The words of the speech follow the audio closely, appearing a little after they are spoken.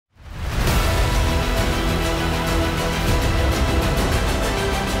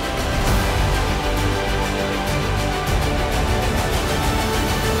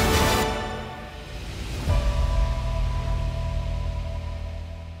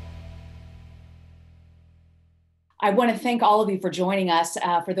I want to thank all of you for joining us.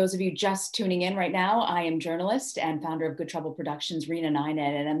 For those of you just tuning in right now, I am journalist and founder of Good Trouble Productions, Rena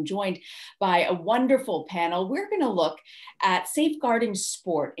Ninan, and I'm joined by a wonderful panel. We're going to look at safeguarding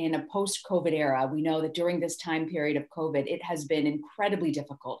sport in a post-COVID era. We know that during this time period of COVID, it has been incredibly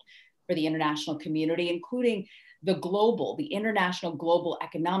difficult for the international community, including the international global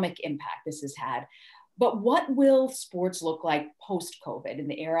economic impact this has had. But what will sports look like post-COVID in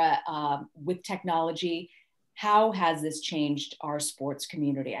the era with technology? How has this changed our sports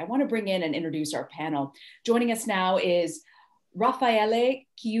community? I want to bring in and introduce our panel. Joining us now is Raffaele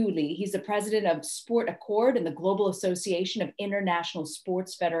Chiuli. He's the president of Sport Accord and the Global Association of International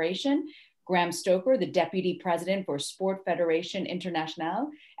Sports Federation. Graham Stoker, the deputy president for Sport Federation Internationale,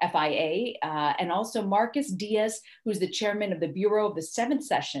 FIA, and also Marcus Diaz, who's the chairman of the Bureau of the 7th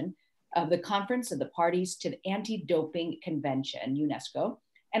session of the Conference of the Parties to the Anti-Doping Convention, UNESCO,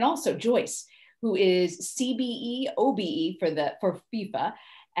 and also Joyce, who is CBE, OBE for FIFA,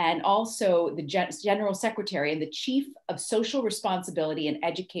 and also the General Secretary and the Chief of Social Responsibility and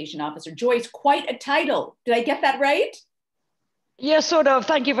Education Officer. Joyce, quite a title. Did I get that right? Yeah, sort of.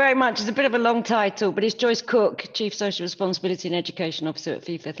 Thank you very much. It's a bit of a long title, but it's Joyce Cook, Chief Social Responsibility and Education Officer at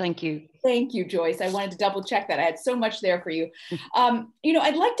FIFA. Thank you. Thank you, Joyce. I wanted to double check that. I had so much there for you.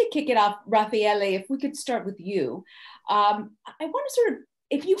 I'd like to kick it off, Raffaele, if we could start with you. I want to sort of,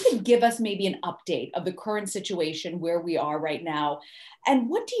 if you could give us maybe an update of the current situation where we are right now, and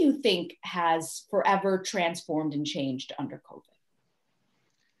what do you think has forever transformed and changed under COVID?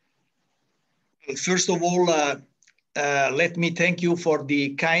 First of all, let me thank you for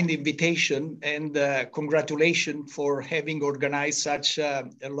the kind invitation and congratulations for having organized such a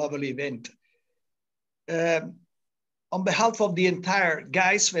lovely event. On behalf of the entire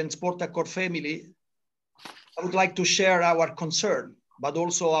GAIS and Sport Accord family, I would like to share our concern, but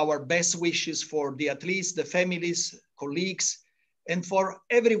also our best wishes for the athletes, the families, colleagues, and for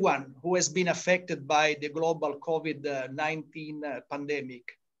everyone who has been affected by the global COVID-19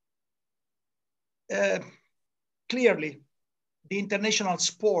 pandemic. Clearly, the international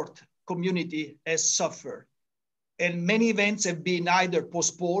sport community has suffered, and many events have been either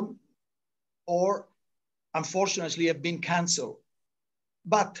postponed or, unfortunately, have been canceled.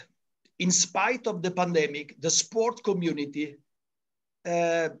 But in spite of the pandemic, the sport community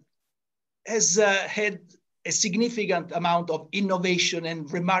has had a significant amount of innovation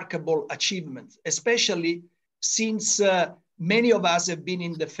and remarkable achievements, especially since many of us have been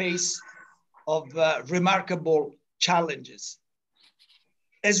in the face of remarkable challenges.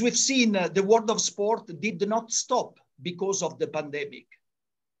 As we've seen, the world of sport did not stop because of the pandemic.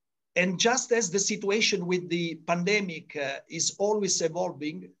 And just as the situation with the pandemic is always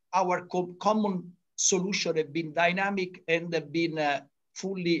evolving, our common solution have been dynamic and have been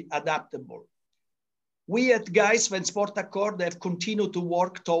fully adaptable. We at GAIS and Sport Accord have continued to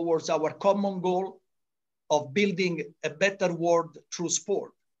work towards our common goal of building a better world through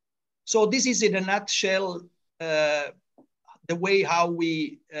sport. So this is in a nutshell the way how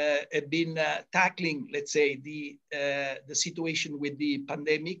we have been tackling, let's say, the situation with the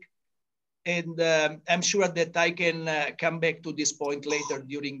pandemic. And I'm sure that I can come back to this point later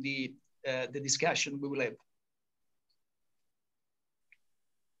during the discussion we will have.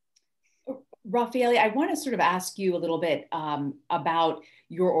 Raffaele, I want to sort of ask you a little bit about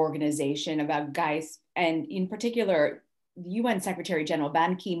your organization, about GAIS, and in particular, the UN Secretary General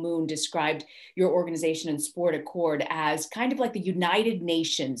Ban Ki-moon described your organization and Sport Accord as kind of like the United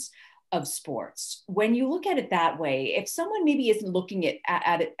Nations of sports. When you look at it that way, if someone maybe isn't looking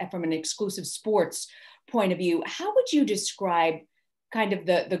at it from an exclusive sports point of view, how would you describe kind of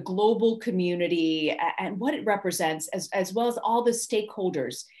the global community and what it represents, as well as all the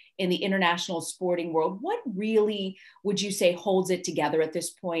stakeholders in the international sporting world? What really would you say holds it together at this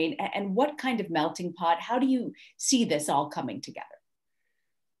point? And what kind of melting pot? How do you see this all coming together?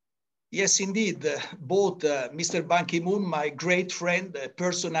 Yes, indeed. Both Mr. Ban Ki-moon, my great friend, a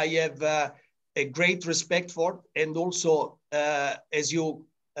person I have a great respect for, and also, as you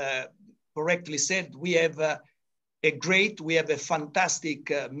correctly said, we have a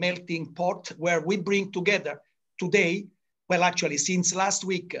fantastic melting pot where we bring together today, well, actually, since last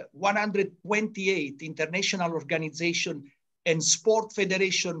week, 128 international organizations and sport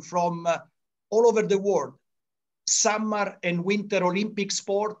federations from all over the world, summer and winter Olympic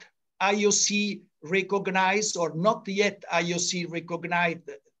sport, IOC recognized or not yet IOC recognized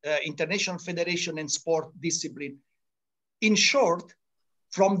international federation and sport discipline. In short,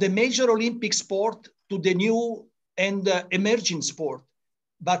 from the major Olympic sport to the new and emerging sport.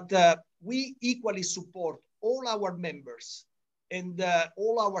 But we equally support all our members and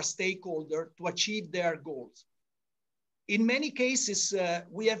all our stakeholders to achieve their goals. In many cases,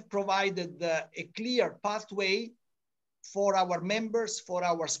 we have provided a clear pathway for our members, for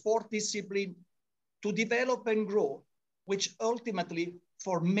our sport discipline to develop and grow, which ultimately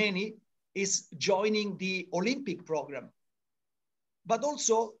for many is joining the Olympic program. But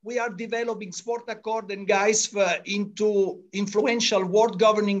also we are developing sport accord and guys into influential world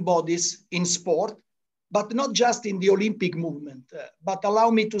governing bodies in sport, but not just in the Olympic movement, but allow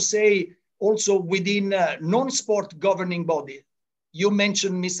me to say also within non-sport governing body. You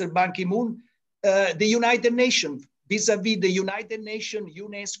mentioned Mr. Ban Ki-moon, the United Nations, vis-a-vis the United Nations,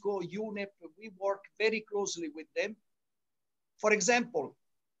 UNESCO, UNEP, we work very closely with them. For example,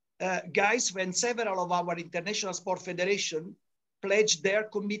 guys, when several of our international sport federations pledged their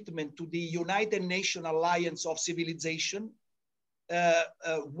commitment to the United Nations Alliance of Civilization,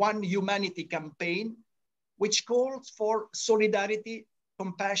 One Humanity campaign, which calls for solidarity,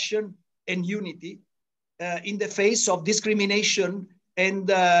 compassion, and unity in the face of discrimination and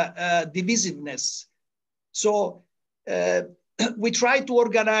divisiveness. So we try to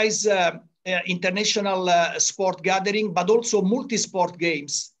organize international sport gathering, but also multi-sport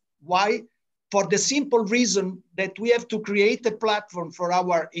games. Why? For the simple reason that we have to create a platform for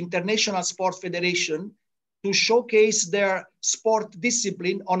our international sport federation to showcase their sport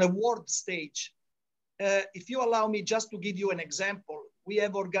discipline on a world stage. If you allow me just to give you an example, we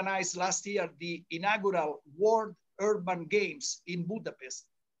have organized last year the inaugural World Urban Games in Budapest.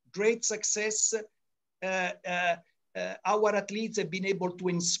 Great success. Our athletes have been able to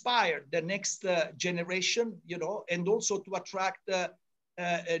inspire the next generation, you know, and also to attract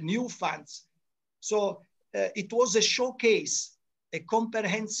new fans. So it was a showcase, a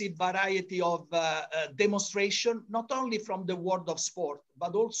comprehensive variety of demonstration, not only from the world of sport,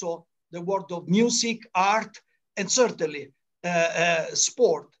 but also the world of music, art, and certainly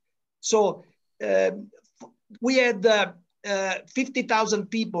sport. So we had 50,000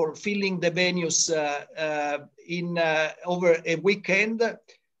 people filling the venues in over a weekend.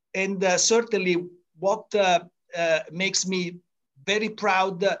 And certainly what makes me very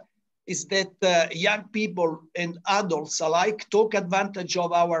proud is that young people and adults alike took advantage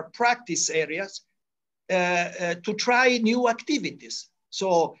of our practice areas to try new activities.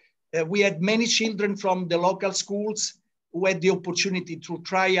 So we had many children from the local schools who had the opportunity to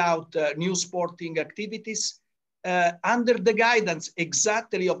try out new sporting activities under the guidance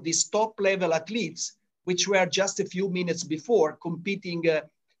exactly of these top level athletes, which were just a few minutes before competing,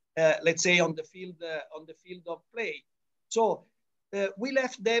 let's say on the field of play. So we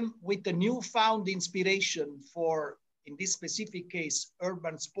left them with a newfound inspiration for, in this specific case,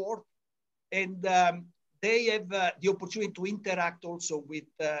 urban sport. And they have the opportunity to interact also with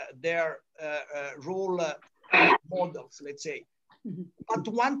their role models, let's say. Mm-hmm. But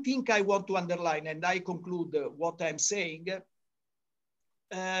one thing I want to underline, and I conclude what I'm saying,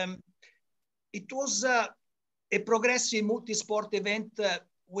 it was a progressive multi-sport event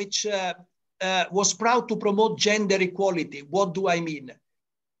which was proud to promote gender equality. What do I mean?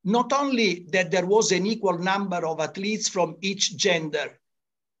 Not only that there was an equal number of athletes from each gender,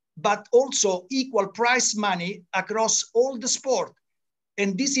 but also equal prize money across all the sport.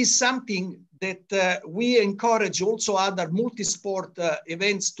 And this is something that we encourage also other multi-sport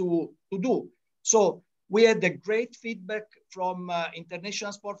events to do. So we had a great feedback from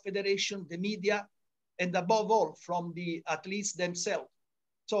International Sport Federation, the media, and above all, from the athletes themselves.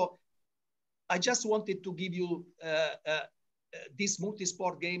 So I just wanted to give you these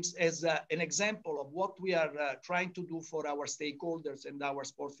multi-sport games as an example of what we are trying to do for our stakeholders and our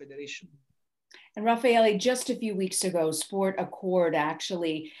sport federation. And Raffaele, just a few weeks ago, Sport Accord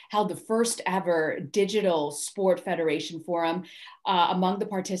actually held the first ever digital sport federation forum. Among the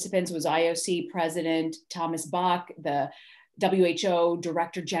participants was IOC President Thomas Bach, the WHO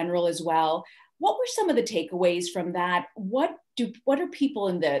Director General as well. What were some of the takeaways from that? What are people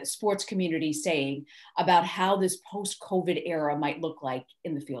in the sports community saying about how this post-COVID era might look like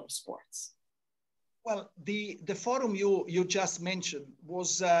in the field of sports? Well, the forum you just mentioned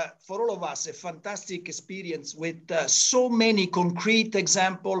was for all of us a fantastic experience with so many concrete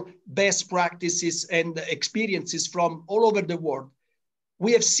examples, best practices, and experiences from all over the world.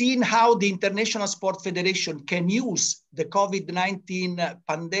 We have seen how the International Sport Federation can use the COVID-19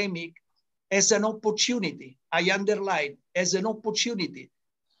 pandemic as an opportunity, I underline, as an opportunity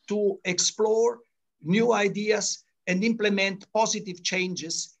to explore new ideas and implement positive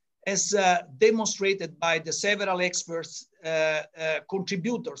changes as demonstrated by the several experts,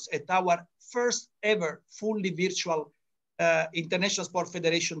 contributors at our first ever fully virtual International Sport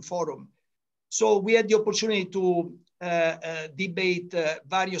Federation Forum. So we had the opportunity to debate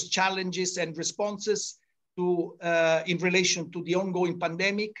various challenges and responses, in relation to the ongoing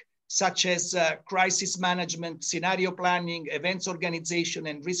pandemic, such as crisis management, scenario planning, events organization,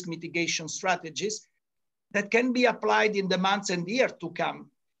 and risk mitigation strategies that can be applied in the months and years to come.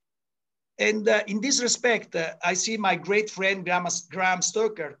 And in this respect, I see my great friend Graham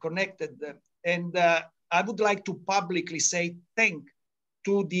Stoker connected, and I would like to publicly say thank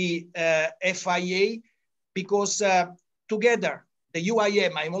to the FIA, because together, the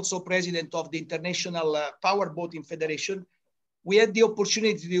UIM, I'm also president of the International Powerboating Federation, we had the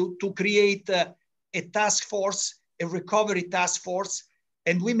opportunity to create a task force, a recovery task force,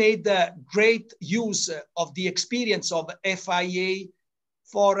 and we made great use of the experience of FIA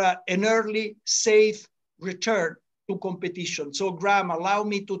for an early, safe return to competition. So Graham, allow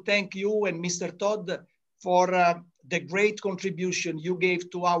me to thank you and Mr. Todd for the great contribution you gave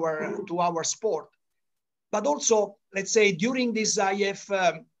to our sport. But also, let's say, during this IF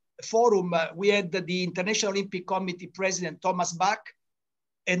forum, we had the International Olympic Committee President, Thomas Bach,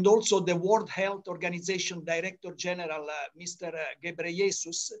 and also the World Health Organization Director General, Mr.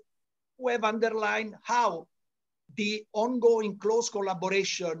 Ghebreyesus, who have underlined how the ongoing close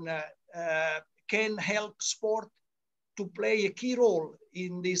collaboration can help sport to play a key role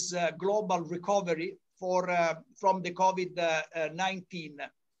in this global recovery from the COVID-19.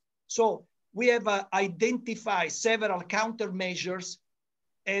 So we have identified several countermeasures,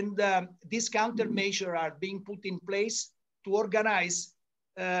 and these countermeasures are being put in place to organize,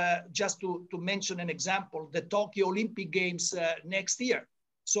 just to mention an example, the Tokyo Olympic Games next year.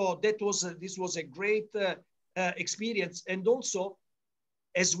 So this was a great experience. And also,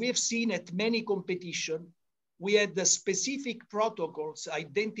 as we have seen at many competitions, we had the specific protocols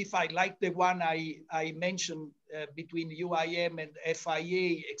identified, like the one I mentioned between UIM and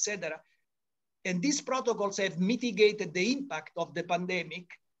FIA, etc. And these protocols have mitigated the impact of the pandemic,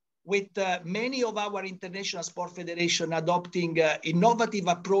 with many of our international sport federations adopting innovative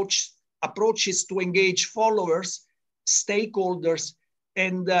approaches to engage followers, stakeholders,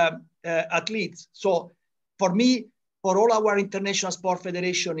 and athletes. So for me, for all our international sport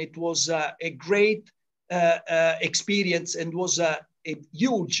federation, it was a great experience and was a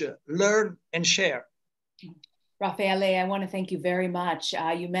huge learn and share. Raffaele, I want to thank you very much.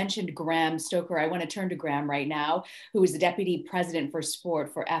 You mentioned Graham Stoker. I want to turn to Graham right now, who is the Deputy President for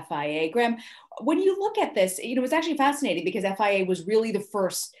Sport for FIA. Graham, when you look at this, it was actually fascinating because FIA was really the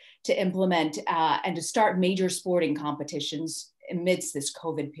first to implement and to start major sporting competitions amidst this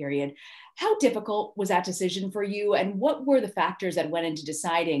COVID period. How difficult was that decision for you, and what were the factors that went into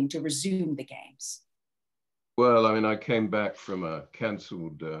deciding to resume the Games? Well, I mean, I came back from a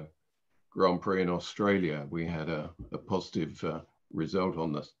cancelled Grand Prix in Australia. We had a positive result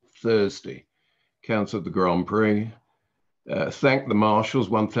on the Thursday, cancelled the Grand Prix, thanked the marshals,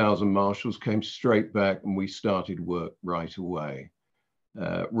 1,000 marshals, came straight back, and we started work right away.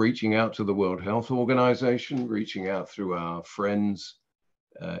 Reaching out to the World Health Organization, reaching out through our friends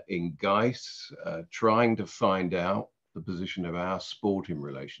in GEIS, trying to find out the position of our sport in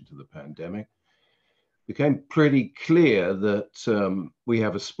relation to the pandemic. Became pretty clear that we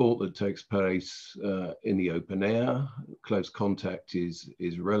have a sport that takes place in the open air. Close contact is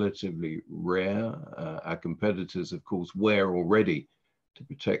relatively rare. Our competitors, of course, wear already, to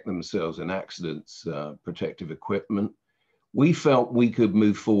protect themselves in accidents, protective equipment. We felt we could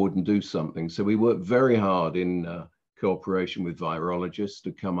move forward and do something. So we worked very hard in cooperation with virologists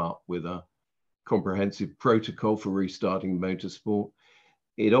to come up with a comprehensive protocol for restarting motorsport.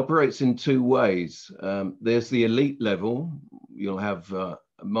 It operates in two ways. There's the elite level. You'll have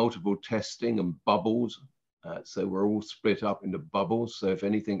multiple testing and bubbles. So we're all split up into bubbles. So if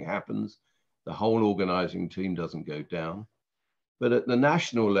anything happens, the whole organizing team doesn't go down. But at the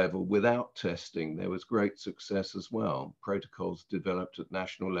national level, without testing, there was great success as well. Protocols developed at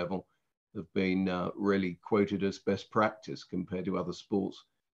national level have been really quoted as best practice compared to other sports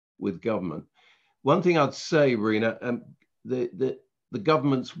with government. One thing I'd say, Rena, the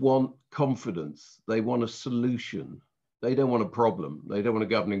governments want confidence. They want a solution. They don't want a problem. They don't want a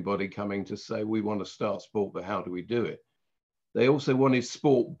governing body coming to say, we want to start sport, but how do we do it? They also wanted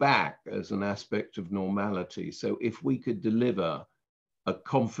sport back as an aspect of normality. So if we could deliver a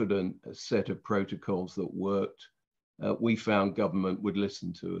confident set of protocols that worked, we found government would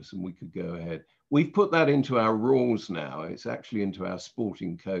listen to us and we could go ahead. We've put that into our rules now. It's actually into our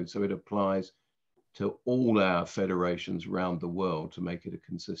sporting code. So it applies to all our federations around the world to make it a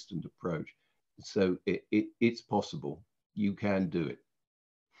consistent approach. So it's possible. You can do it.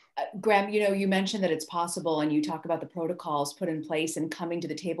 Graham, you mentioned that it's possible, and you talk about the protocols put in place and coming to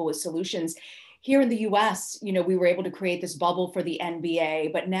the table with solutions. here in the US, we were able to create this bubble for the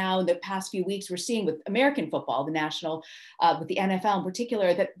NBA, but now in the past few weeks, we're seeing with American football, the national, with the NFL in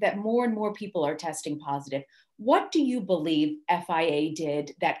particular, that more and more people are testing positive. What do you believe FIA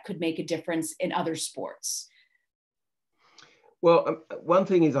did that could make a difference in other sports? Well, one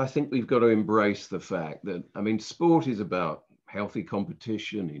thing is I think we've got to embrace the fact that, sport is about healthy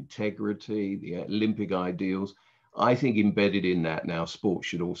competition, integrity, the Olympic ideals. I think embedded in that now, sport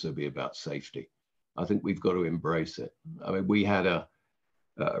should also be about safety. I think we've got to embrace it. We had a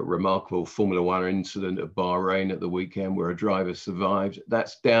remarkable Formula One incident at Bahrain at the weekend where a driver survived.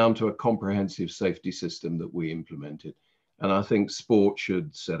 That's down to a comprehensive safety system that we implemented. And I think sport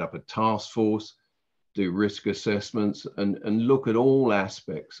should set up a task force, do risk assessments, and look at all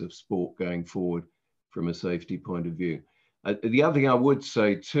aspects of sport going forward from a safety point of view. The other thing I would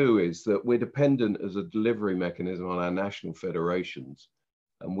say too is that we're dependent as a delivery mechanism on our national federations.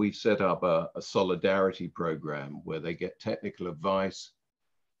 And we've set up a solidarity program where they get technical advice.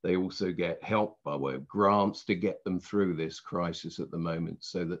 They also get help by way of grants to get them through this crisis at the moment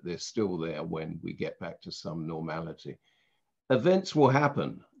so that they're still there when we get back to some normality. Events will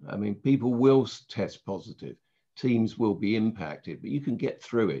happen. People will test positive. Teams will be impacted, but you can get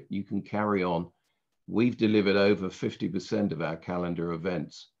through it. You can carry on. We've delivered over 50% of our calendar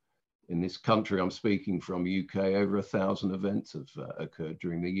events. In this country I'm speaking from, UK, over 1,000 events have occurred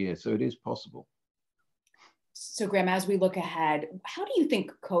during the year. So it is possible. So Graham, as we look ahead, how do you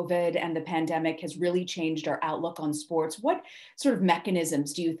think COVID and the pandemic has really changed our outlook on sports? What sort of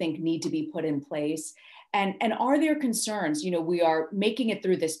mechanisms do you think need to be put in place? And are there concerns? We are making it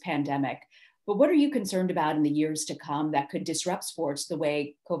through this pandemic, but what are you concerned about in the years to come that could disrupt sports the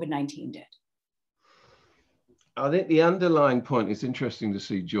way COVID-19 did? I think the underlying point is interesting to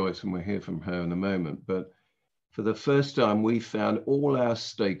see Joyce, and we'll hear from her in a moment, but for the first time, we found all our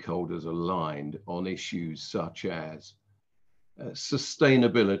stakeholders aligned on issues such as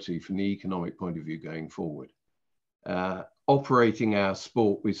sustainability from the economic point of view going forward, operating our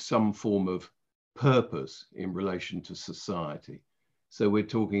sport with some form of purpose in relation to society. So we're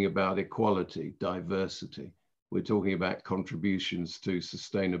talking about equality, diversity. We're talking about contributions to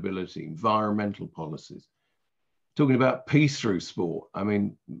sustainability, environmental policies. Talking about peace through sport.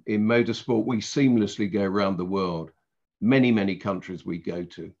 In motorsport, we seamlessly go around the world, many countries we go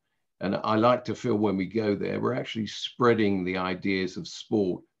to. And I like to feel when we go there, we're actually spreading the ideas of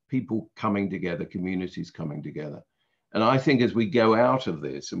sport, people coming together, communities coming together. And I think as we go out of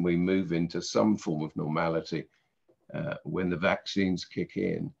this and we move into some form of normality, when the vaccines kick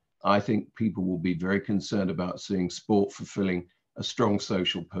in, I think people will be very concerned about seeing sport fulfilling a strong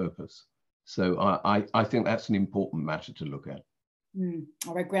social purpose. So I think that's an important matter to look at.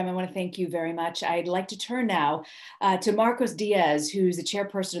 All right, Graham, I want to thank you very much. I'd like to turn now to Marcos Diaz, who's the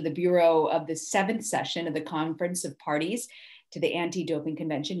chairperson of the Bureau of the 7th session of the Conference of Parties to the Anti-Doping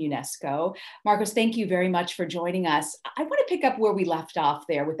Convention, UNESCO. Marcos, thank you very much for joining us. I want to pick up where we left off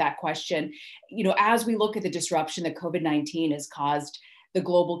there with that question. As we look at the disruption that COVID-19 has caused the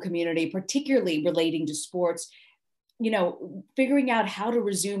global community, particularly relating to sports, figuring out how to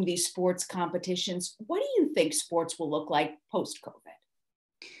resume these sports competitions, what do you think sports will look like post-COVID?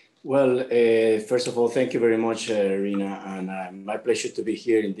 Well, first of all, thank you very much, Rina, and my pleasure to be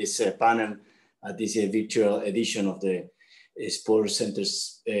here in this panel at this virtual edition of the Sports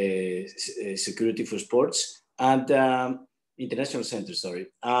Centers Security for Sports and International Center, sorry.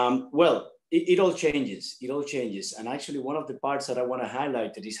 Well, it all changes, And actually one of the parts that I want to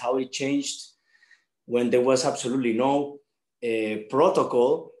highlight is how it changed when there was absolutely no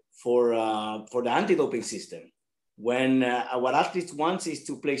protocol for the anti-doping system. When what athletes want is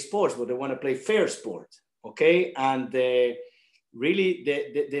to play sports, but they want to play fair sport, okay? And really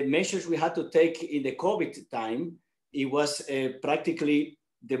the measures we had to take in the COVID time, it was practically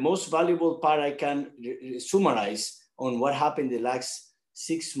the most valuable part I can summarize on what happened the last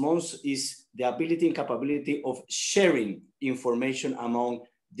 6 months is the ability and capability of sharing information among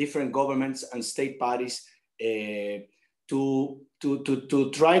different governments and state bodies to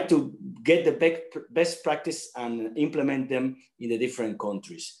try to get the best practice and implement them in the different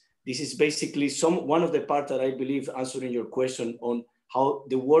countries. This is basically one of the parts that I believe answering your question on how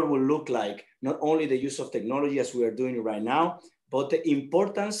the world will look like, not only the use of technology as we are doing right now, but the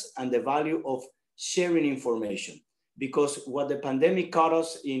importance and the value of sharing information. Because what the pandemic taught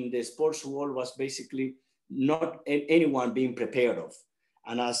us in the sports world was basically not anyone being prepared of.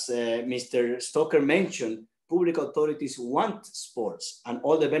 And as Mr. Stoker mentioned, public authorities want sports and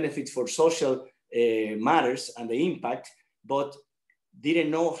all the benefits for social matters and the impact, but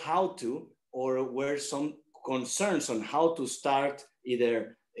didn't know how to, or were some concerns on how to start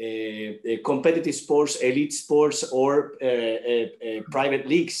either competitive sports, elite sports, or private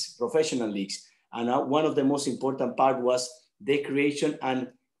leagues, professional leagues. And one of the most important part was the creation and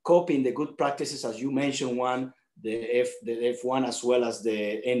copying the good practices, as you mentioned, the F1 as well as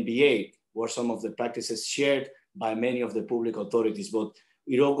the NBA, were some of the practices shared by many of the public authorities. But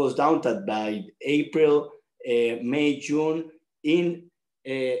it all goes down that by April, May, June,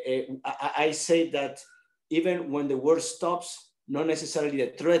 I say that even when the world stops, not necessarily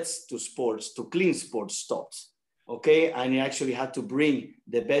the threats to sports, to clean sports stops, okay? And it actually had to bring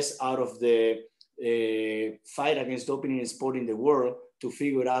the best out of the fight against doping in sport in the world to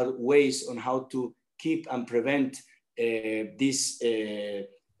figure out ways on how to keep and prevent this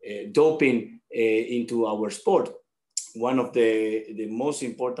doping into our sport. One of the most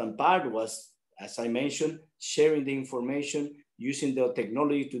important part was, as I mentioned, sharing the information, using the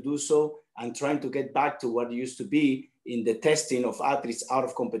technology to do so, and trying to get back to what used to be in the testing of athletes out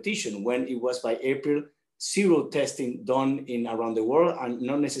of competition, when it was by April, zero testing done around the world, and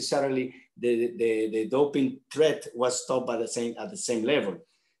not necessarily the doping threat was stopped at the same level.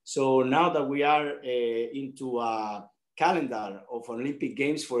 So now that we are into a calendar of Olympic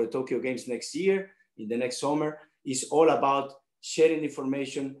Games for the Tokyo Games next year, in the next summer, is all about sharing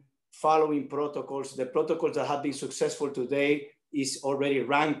information, following protocols. The protocols that have been successful today is already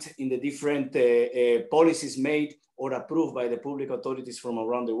ranked in the different policies made or approved by the public authorities from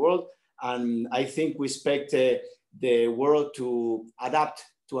around the world. And I think we expect the world to adapt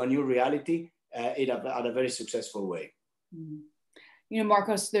to a new reality in a very successful way. Mm-hmm. You know,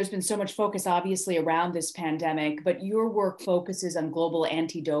 Marcos, there's been so much focus obviously around this pandemic, but your work focuses on global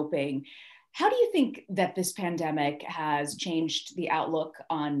anti-doping. How do you think that this pandemic has changed the outlook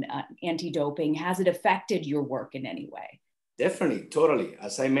on anti-doping? Has it affected your work in any way? Definitely, totally.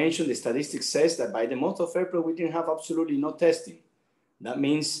 As I mentioned, the statistics says that by the month of April, we didn't have absolutely no testing. That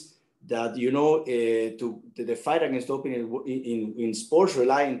means that, you know, the fight against doping in sports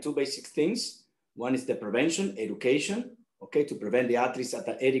rely on two basic things. One is the prevention, education, okay, to prevent the athletes at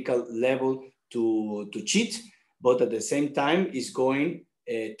an ethical level to cheat, but at the same time is going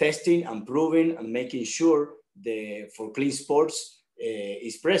testing and proving and making sure for clean sports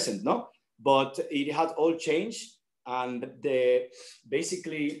is present, no? But it had all changed. And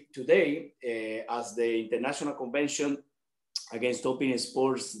basically today, as the International Convention Against Doping in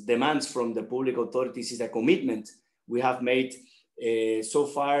Sports demands from the public authorities is a commitment, we have made so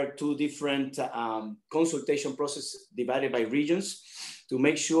far two different consultation processes divided by regions to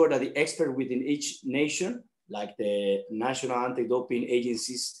make sure that the experts within each nation, like the national anti-doping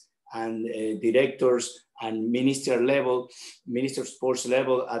agencies and directors and minister sports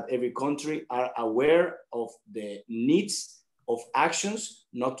level at every country, are aware of the needs of actions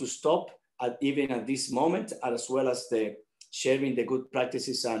not to stop even at this moment, as well as the sharing the good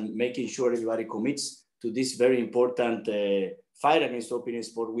practices and making sure everybody commits to this very important fight against doping in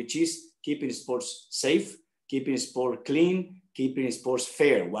sport, which is keeping sports safe, keeping sport clean, keeping sports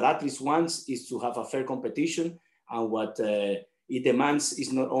fair. What athletes want is to have a fair competition, and what it demands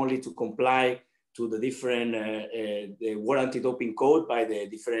is not only to comply to the different the World Anti-Doping Code by the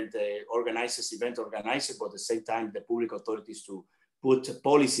different event organizers, but at the same time, the public authorities to put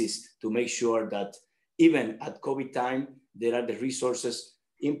policies to make sure that even at COVID time, there are the resources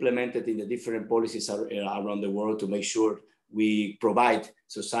implemented in the different policies around the world to make sure we provide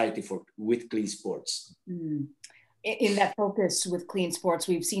society with clean sports. Mm. In that focus with clean sports,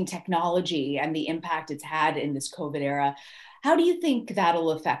 we've seen technology and the impact it's had in this COVID era. How do you think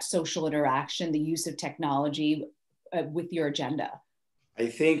that'll affect social interaction, the use of technology with your agenda? I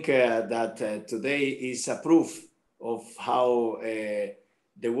think that today is a proof of how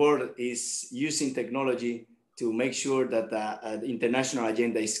the world is using technology to make sure that the international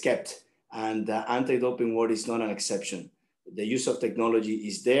agenda is kept, and the anti-doping world is not an exception. The use of technology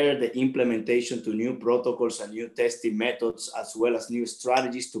is there, the implementation to new protocols and new testing methods, as well as new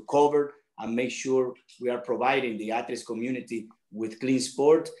strategies to cover and make sure we are providing the athletes community with clean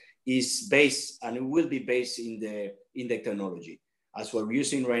sport is based, and it will be based in the technology. As we're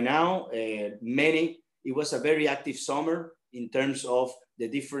using right now, it was a very active summer in terms of the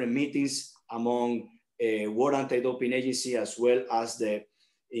different meetings among World Anti-Doping Agency, as well as the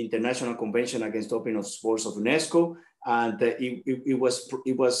International Convention Against Doping of Sports of UNESCO. And it was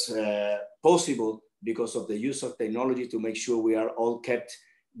possible because of the use of technology to make sure we are all kept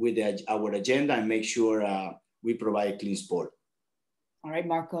with our agenda and make sure we provide clean sport. All right,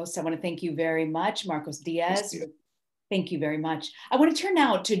 Marcos, I want to thank you very much. Marcos Diaz, Thank you very much. I want to turn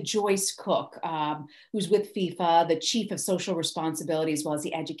now to Joyce Cook, who's with FIFA, the Chief of Social Responsibility, as well as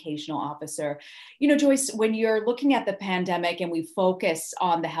the Educational Officer. You know, Joyce, when you're looking at the pandemic and we focus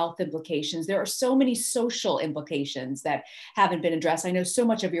on the health implications, there are so many social implications that haven't been addressed. I know so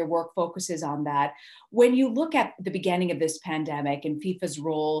much of your work focuses on that. When you look at the beginning of this pandemic and FIFA's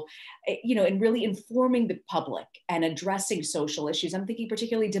role, you know, in really informing the public and addressing social issues, I'm thinking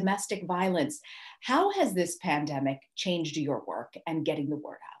particularly domestic violence. How has this pandemic changed your work and getting the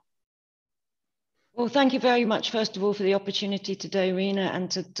word out? Well, thank you very much, first of all, for the opportunity today, Rena,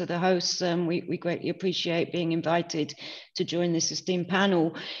 and to the hosts. We greatly appreciate being invited to join this esteemed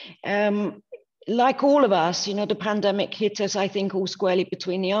panel. Like all of us, you know, the pandemic hit us, I think, all squarely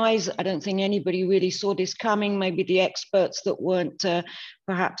between the eyes. I don't think anybody really saw this coming, maybe the experts that weren't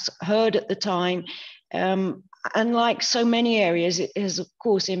perhaps heard at the time. And like so many areas, it has, of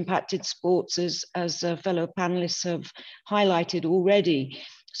course, impacted sports, as fellow panelists have highlighted already.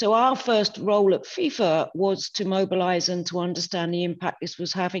 So our first role at FIFA was to mobilize and to understand the impact this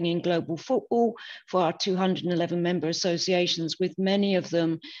was having in global football for our 211 member associations, with many of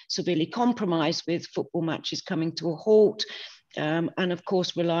them severely compromised, with football matches coming to a halt, and of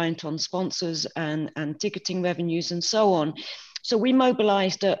course reliant on sponsors and ticketing revenues and so on. So we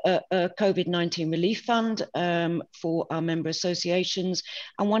mobilized a COVID-19 relief fund for our member associations.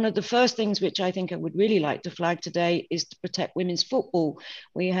 And one of the first things which I think I would really like to flag today is to protect women's football.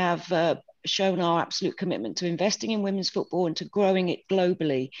 We have shown our absolute commitment to investing in women's football and to growing it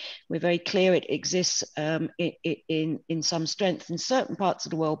globally. We're very clear it exists in some strength in certain parts of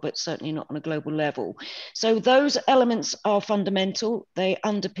the world, but certainly not on a global level. So those elements are fundamental. They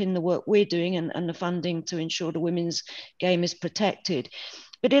underpin the work we're doing and the funding to ensure the women's game is protected.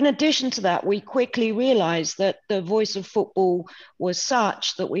 But in addition to that, we quickly realized that the voice of football was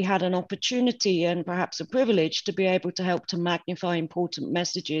such that we had an opportunity and perhaps a privilege to be able to help to magnify important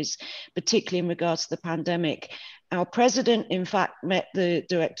messages, particularly in regards to the pandemic. Our president, in fact, met the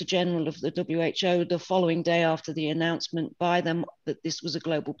Director General of the WHO the following day after the announcement by them that this was a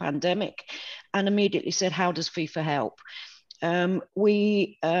global pandemic, and immediately said, how does FIFA help?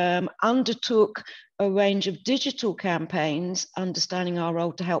 We undertook a range of digital campaigns, understanding our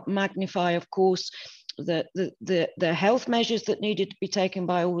role to help magnify, of course, the health measures that needed to be taken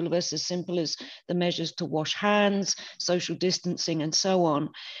by all of us, as simple as the measures to wash hands, social distancing, and so on.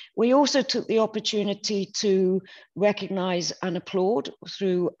 We also took the opportunity to recognize and applaud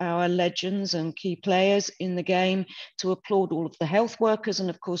through our legends and key players in the game, to applaud all of the health workers. And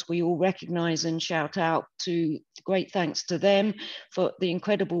of course, we all recognize and shout out to great thanks to them for the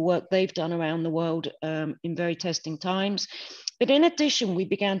incredible work they've done around the world in very testing times. But in addition, we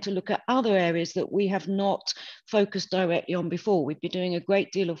began to look at other areas that we have not focused directly on before. We've been doing a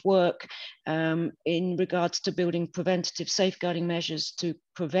great deal of work in regards to building preventative safeguarding measures to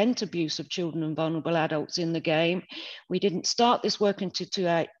prevent abuse of children and vulnerable adults in the game. We didn't start this work until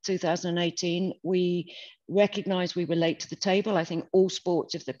 2018. We recognized we were late to the table. I think all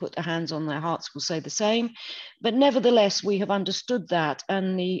sports, if they put their hands on their hearts, will say the same. But nevertheless, we have understood that,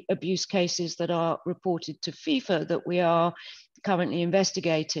 and the abuse cases that are reported to FIFA that we are currently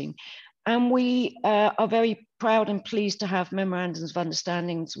investigating. And we are very proud and pleased to have memorandums of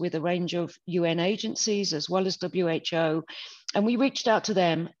understandings with a range of UN agencies as well as WHO. And we reached out to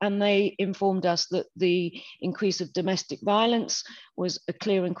them, and they informed us that the increase of domestic violence was a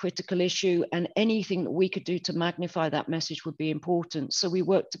clear and critical issue, and anything that we could do to magnify that message would be important. So we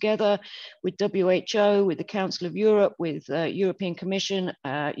worked together with WHO, with the Council of Europe, with European Commission,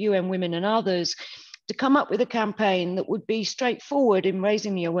 UN Women and others, to come up with a campaign that would be straightforward in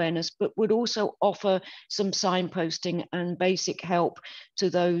raising the awareness, but would also offer some signposting and basic help to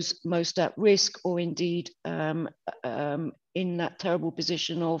those most at risk, or indeed in that terrible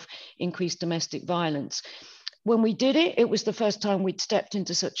position of increased domestic violence. When we did it, it was the first time we'd stepped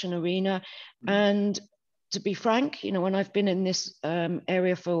into such an arena. And to be frank, you know, when I've been in this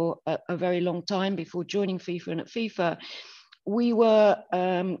area for a very long time before joining FIFA and at FIFA, we were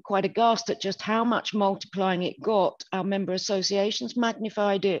quite aghast at just how much multiplying it got. Our member associations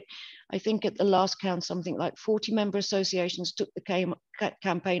magnified it. I think at the last count, something like 40 member associations took the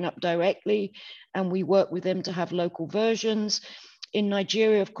campaign up directly, and we worked with them to have local versions. In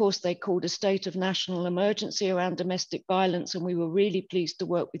Nigeria, of course, they called a state of national emergency around domestic violence, and we were really pleased to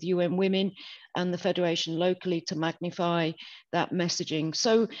work with UN Women and the Federation locally to magnify that messaging.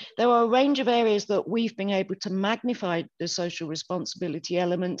 So there are a range of areas that we've been able to magnify the social responsibility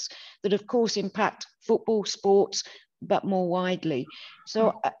elements that, of course, impact football, sports, but more widely.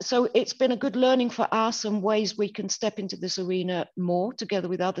 So it's been a good learning for us, and ways we can step into this arena more together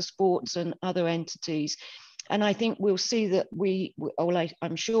with other sports and other entities. And I think we'll see that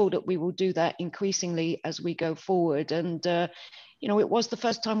I'm sure that we will do that increasingly as we go forward. And, you know, it was the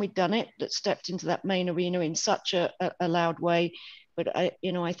first time we'd done it, that stepped into that main arena in such a loud way. But I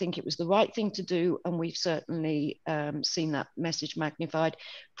think it was the right thing to do, and we've certainly seen that message magnified,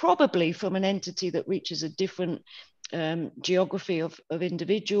 probably from an entity that reaches a different geography of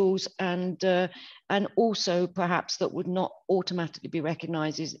individuals, and also perhaps that would not automatically be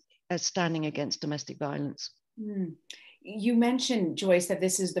recognised as standing against domestic violence. Mm. You mentioned, Joyce, that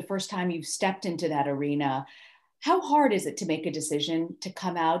this is the first time you've stepped into that arena. How hard is it to make a decision to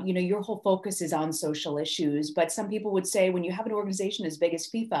come out? You know, your whole focus is on social issues, but some people would say when you have an organization as big as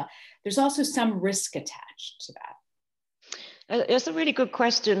FIFA, there's also some risk attached to that. It's a really good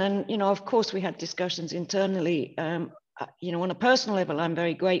question. And, you know, of course, we had discussions internally. You know, on a personal level, I'm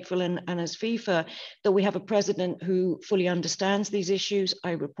very grateful, and as FIFA, that we have a president who fully understands these issues.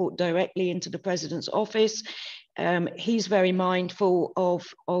 I report directly into the president's office. He's very mindful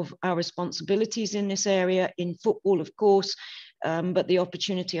of our responsibilities in this area, in football, of course, but the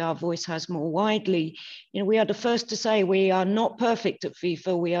opportunity our voice has more widely. You know, we are the first to say we are not perfect at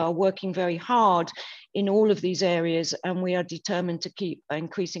FIFA. We are working very hard in all of these areas, and we are determined to keep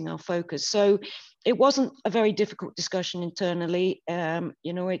increasing our focus. So it wasn't a very difficult discussion internally.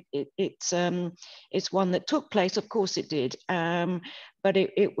 You know, it's one that took place, of course it did, but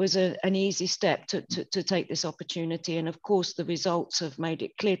it was an easy step to take this opportunity. And of course, the results have made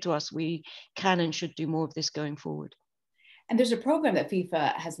it clear to us we can and should do more of this going forward. And there's a program that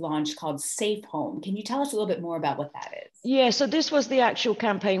FIFA has launched called Safe Home. Can you tell us a little bit more about what that is? Yeah, so this was the actual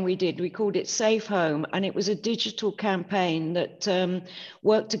campaign we did. We called it Safe Home, and it was a digital campaign that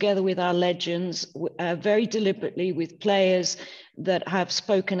worked together with our legends, very deliberately with players that have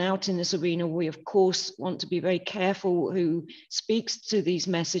spoken out in this arena. We, of course, want to be very careful who speaks to these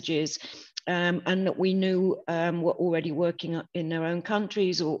messages. And that we knew were already working in their own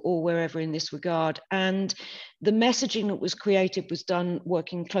countries or wherever in this regard. And the messaging that was created was done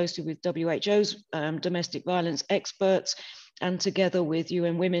working closely with WHO's domestic violence experts, and together with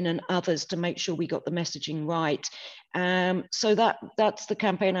UN Women and others to make sure we got the messaging right. So that's the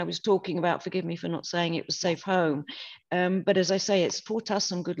campaign I was talking about. Forgive me for not saying it was Safe Home. But as I say, it's taught us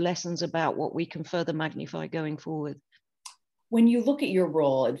some good lessons about what we can further magnify going forward. When you look at your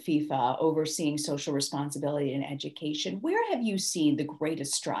role at FIFA, overseeing social responsibility and education, where have you seen the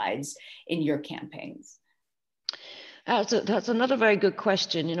greatest strides in your campaigns? That's another very good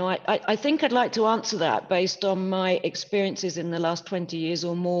question. You know, I think I'd like to answer that based on my experiences in the last 20 years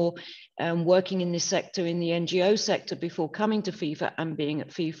or more, working in this sector, in the NGO sector, before coming to FIFA and being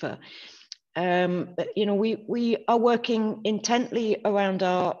at FIFA. You know, we are working intently around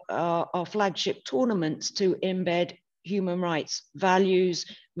our flagship tournaments to embed human rights values,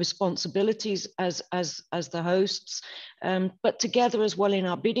 responsibilities as the hosts, but together as well in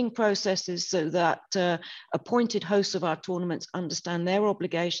our bidding processes, so that appointed hosts of our tournaments understand their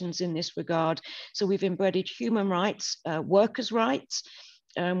obligations in this regard. So we've embedded human rights, workers' rights.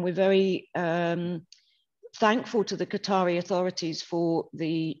 We're very thankful to the Qatari authorities for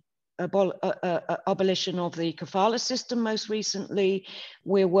the abolition of the kafala system most recently.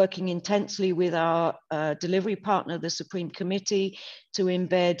 We're working intensely with our delivery partner, the Supreme Committee, to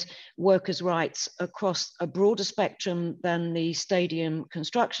embed workers' rights across a broader spectrum than the stadium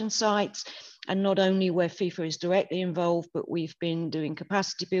construction sites. And not only where FIFA is directly involved, but we've been doing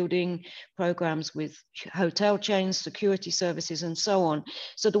capacity building programs with hotel chains, security services, and so on.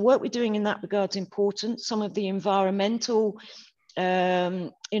 So the work we're doing in that regard is important. Some of the environmental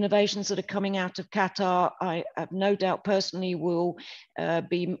innovations that are coming out of Qatar, I have no doubt personally will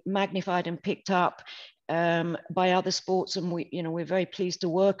be magnified and picked up by other sports, and we're very pleased to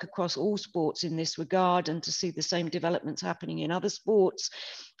work across all sports in this regard and to see the same developments happening in other sports.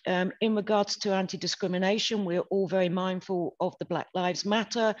 In regards to anti-discrimination, we're all very mindful of the Black Lives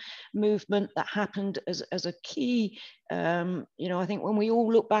Matter movement that happened as a key. I think when we all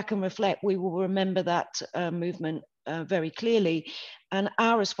look back and reflect, we will remember that movement very clearly, and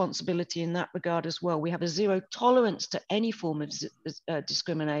our responsibility in that regard as well. We have a zero tolerance to any form of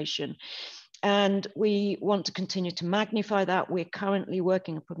discrimination, and we want to continue to magnify that. We're currently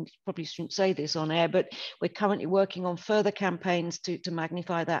working, I probably shouldn't say this on air, but we're currently working on further campaigns to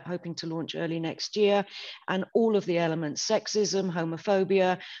magnify that, hoping to launch early next year. And all of the elements, sexism,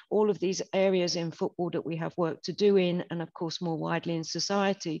 homophobia, all of these areas in football that we have work to do in, and of course more widely in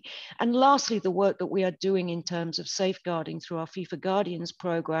society. And lastly, the work that we are doing in terms of safeguarding through our FIFA Guardians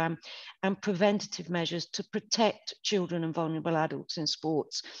program and preventative measures to protect children and vulnerable adults in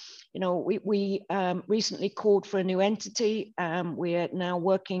sports. We recently called for a new entity. We're now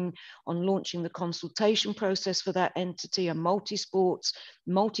working on launching the consultation process for that entity, a multi-sports,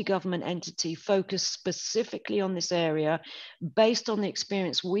 multi-government entity focused specifically on this area based on the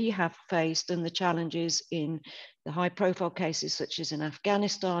experience we have faced and the challenges in the high-profile cases such as in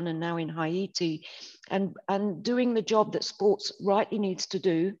Afghanistan and now in Haiti, and doing the job that sports rightly needs to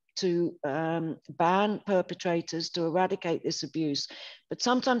do to ban perpetrators, to eradicate this abuse, but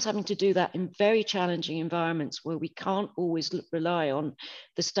sometimes having to do that in very challenging environments where we can't always rely on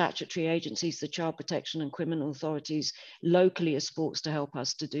the statutory agencies, the child protection and criminal authorities locally as sports to help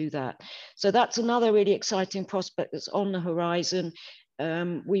us to do that. So that's another really exciting prospect that's on the horizon.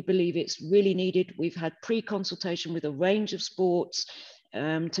 We believe it's really needed. We've had pre-consultation with a range of sports,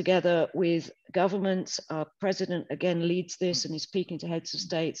 together with governments. Our president again leads this and is speaking to heads of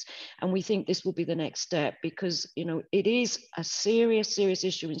states. And we think this will be the next step because, it is a serious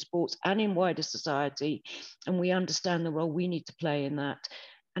issue in sports and in wider society. And we understand the role we need to play in that.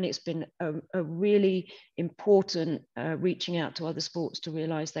 And it's been a really important reaching out to other sports to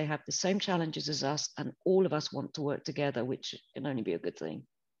realize they have the same challenges as us and all of us want to work together, which can only be a good thing.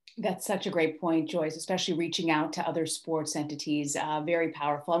 That's such a great point, Joyce, especially reaching out to other sports entities. Very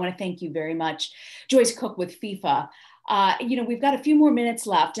powerful. I want to thank you very much, Joyce Cook with FIFA. We've got a few more minutes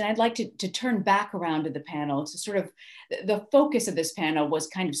left, and I'd like to turn back around to the panel. To sort of the focus of this panel was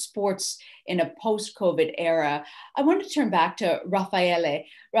kind of sports in a post-COVID era. I want to turn back to Raffaele.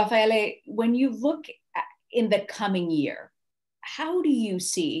 Raffaele, when you look in the coming year, how do you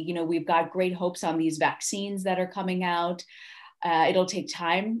see, we've got great hopes on these vaccines that are coming out. It'll take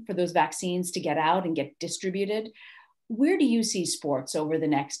time for those vaccines to get out and get distributed. Where do you see sports over the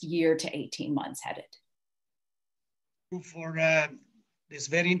next year to 18 months headed? For this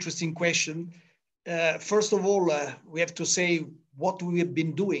very interesting question. First of all, we have to say what we have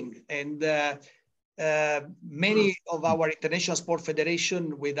been doing. And many of our international sport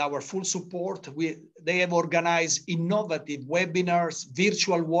federation, with our full support, they have organized innovative webinars,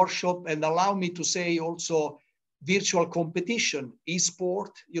 virtual workshop, and allow me to say also virtual competition,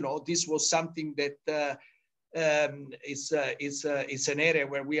 e-sport. This was something that is an area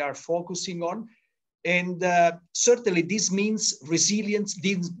where we are focusing on. And certainly this means resilience,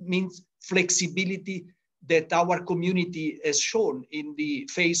 this means flexibility that our community has shown in the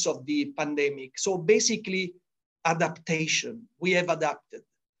face of the pandemic. So basically adaptation, we have adapted.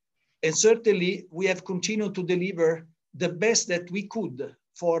 And certainly we have continued to deliver the best that we could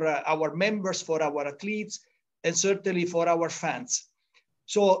for our members, for our athletes, and certainly for our fans.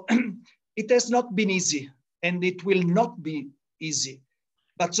 So it has not been easy, and it will not be easy.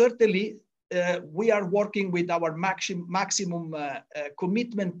 But certainly we are working with our maximum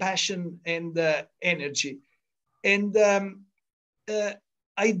commitment, passion, and energy. And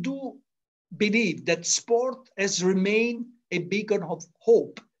I do believe that sport has remained a beacon of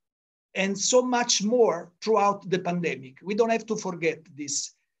hope, and so much more throughout the pandemic. We don't have to forget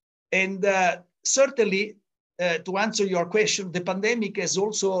this. And certainly, to answer your question, the pandemic has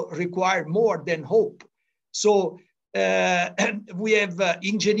also required more than hope. So we have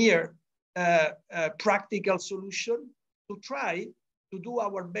engineered a practical solution to try to do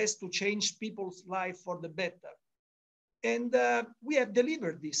our best to change people's life for the better. And we have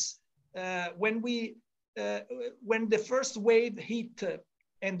delivered this. When the first wave hit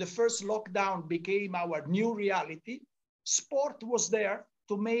and the first lockdown became our new reality, sport was there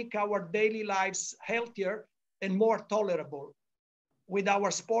to make our daily lives healthier and more tolerable. With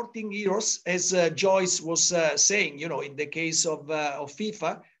our sporting heroes, as Joyce was saying, in the case of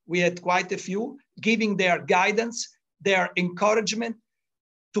FIFA, we had quite a few giving their guidance, their encouragement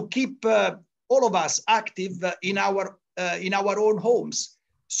to keep all of us active in our own homes.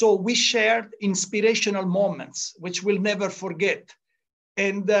 So we shared inspirational moments, which we'll never forget.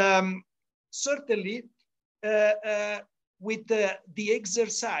 And certainly with the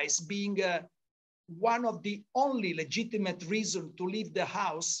exercise being one of the only legitimate reasons to leave the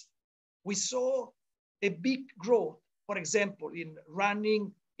house, we saw a big growth, for example, in running,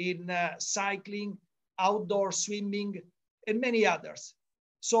 in cycling, outdoor swimming, and many others.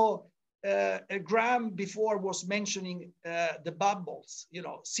 So Graham before was mentioning the bubbles.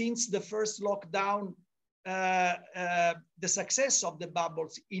 Since the first lockdown, the success of the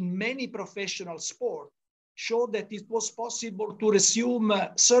bubbles in many professional sports showed that it was possible to resume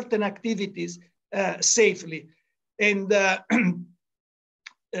certain activities safely. And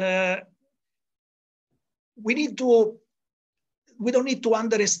we don't need to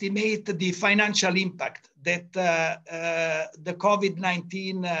underestimate the financial impact that the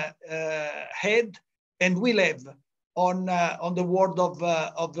COVID-19 had and will have on the world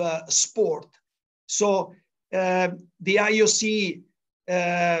of sport. So the IOC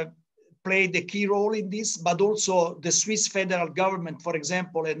played a key role in this, but also the Swiss federal government, for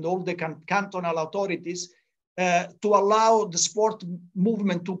example, and all the cantonal authorities to allow the sport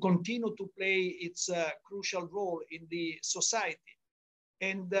movement to continue to play its crucial role in the society.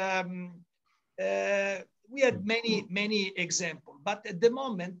 And we had many examples, but at the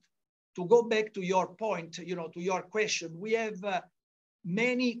moment, to go back to your point, to your question, we have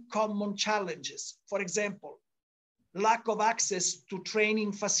many common challenges. For example, lack of access to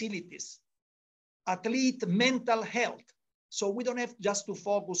training facilities, athlete mental health. So we don't have just to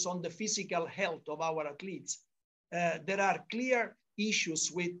focus on the physical health of our athletes. There are clear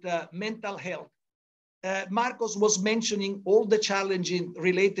issues with mental health. Marcos was mentioning all the challenges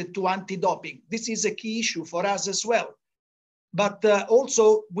related to anti-doping. This is a key issue for us as well. But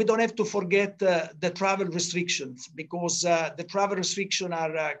also, we don't have to forget the travel restrictions, because the travel restrictions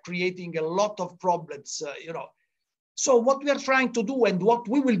are creating a lot of problems, So what we are trying to do, and what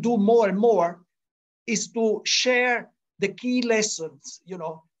we will do more and more, is to share the key lessons,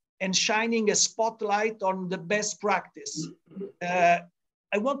 and shining a spotlight on the best practice.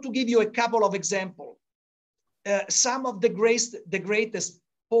 I want to give you a couple of examples. Some of the greatest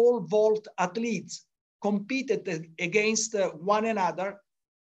pole vault athletes competed against one another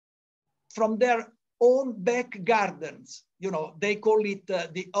from their own back gardens. They call it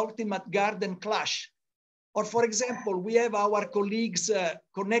the ultimate garden clash. Or for example, we have our colleagues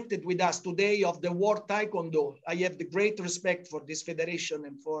connected with us today of the World Taekwondo. I have the great respect for this federation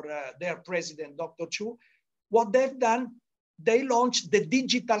and for their president, Dr. Chu. What they've done, they launched the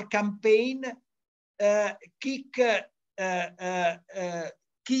digital campaign, King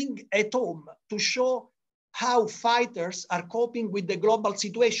at Home, to show how fighters are coping with the global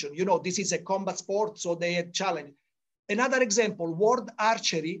situation. This is a combat sport, so they had challenge. Another example, World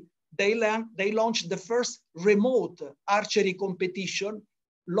Archery, they launched the first remote archery competition,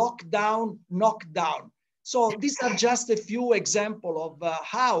 lockdown, knockdown. So these are just a few examples of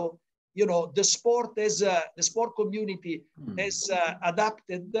how the sport community has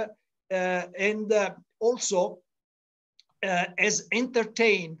adapted and also has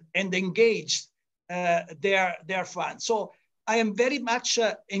entertained and engaged their fans. So I am very much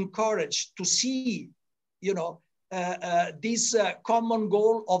encouraged to see, this common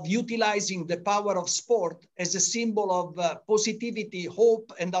goal of utilizing the power of sport as a symbol of positivity,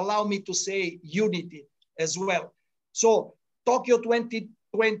 hope, and allow me to say unity as well. So Tokyo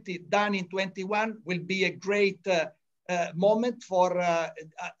 2020 done in 21 will be a great moment for,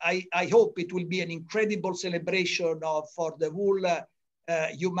 I hope it will be an incredible celebration for the whole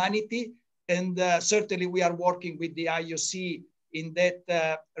humanity. And certainly we are working with the IOC in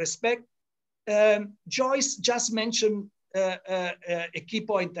that respect. Joyce just mentioned a key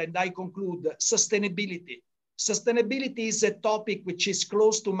point, and I conclude: sustainability. Sustainability is a topic which is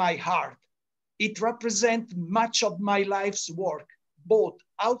close to my heart. It represents much of my life's work, both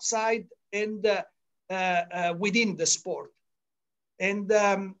outside and within the sport. And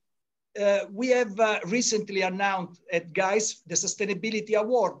we have recently announced at GUYS the Sustainability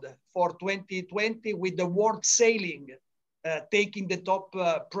Award for 2020 with the World Sailing taking the top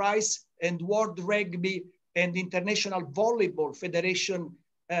prize, and World Rugby and International Volleyball Federation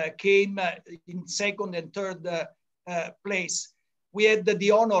came in second and third place. We had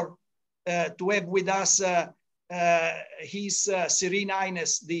the honor to have with us His Serene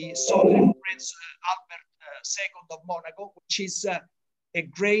Highness, the Sovereign Prince Albert II of Monaco, which is a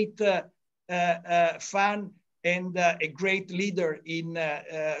great fan and a great leader in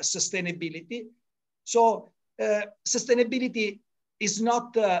sustainability. So sustainability is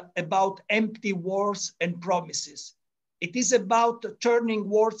not about empty words and promises. It is about turning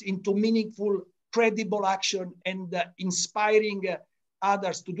words into meaningful, credible action and inspiring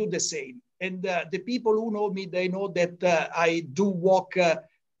others to do the same. And the people who know me, they know that I do walk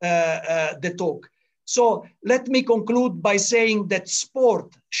the talk. So let me conclude by saying that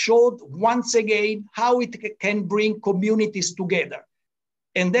sport showed once again how it can bring communities together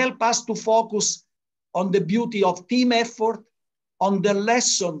and help us to focus on the beauty of team effort, on the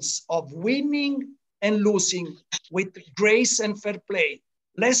lessons of winning and losing with grace and fair play.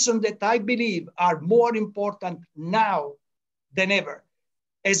 Lessons that I believe are more important now than ever.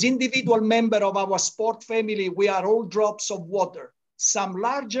 As individual members of our sport family, we are all drops of water, some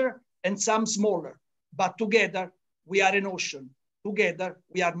larger and some smaller, but together we are an ocean. Together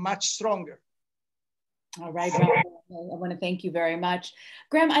we are much stronger. All right, Raffaele, I want to thank you very much.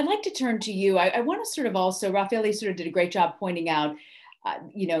 Graham, I'd like to turn to you. I want to sort of also, Raffaele sort of did a great job pointing out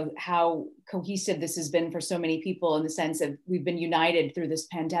you know, how cohesive this has been for so many people in the sense of we've been united through this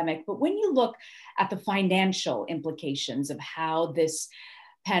pandemic. But when you look at the financial implications of how this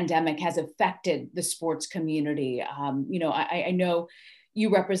pandemic has affected the sports community, you know, I know you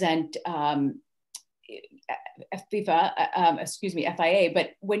represent FIA,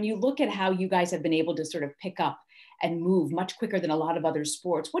 but when you look at how you guys have been able to sort of pick up and move much quicker than a lot of other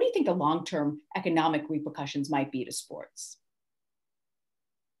sports, what do you think the long-term economic repercussions might be to sports?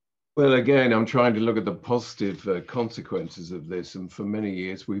 Well, again, I'm trying to look at the positive consequences of this. And for many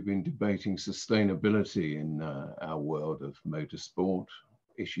years, we've been debating sustainability in our world of motorsport,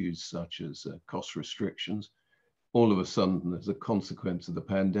 issues such as cost restrictions. All of a sudden, as a consequence of the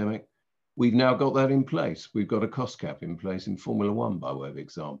pandemic, we've now got that in place. We've got a cost cap in place in Formula One, by way of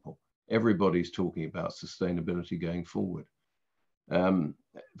example. Everybody's talking about sustainability going forward.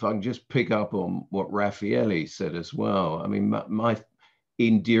 If I can just pick up on what Raffaele said as well, I mean, my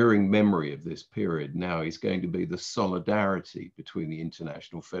enduring memory of this period now is going to be the solidarity between the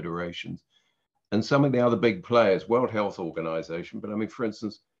international federations and some of the other big players, World Health Organization. But I mean, for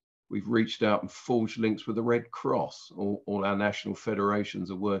instance, we've reached out and forged links with the Red Cross. All our national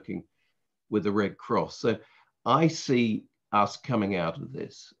federations are working with the Red Cross. So I see us coming out of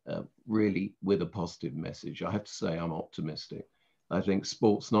this really with a positive message. I have to say I'm optimistic. I think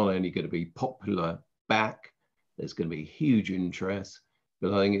sport's not only going to be popular back, there's going to be huge interest,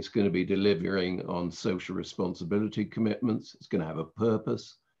 but I think it's going to be delivering on social responsibility commitments. It's going to have a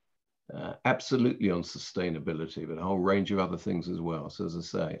purpose, absolutely on sustainability, but a whole range of other things as well. So as I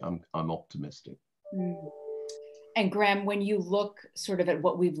say, I'm optimistic. And Graham, when you look sort of at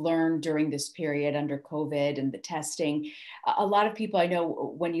what we've learned during this period under COVID and the testing, a lot of people I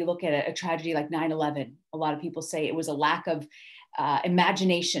know, when you look at a tragedy like 9/11, a lot of people say it was a lack of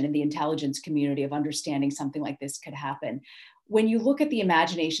imagination in the intelligence community of understanding something like this could happen. When you look at the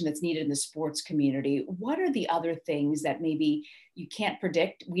imagination that's needed in the sports community, what are the other things that maybe you can't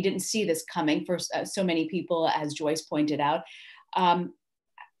predict? We didn't see this coming for so many people, as Joyce pointed out.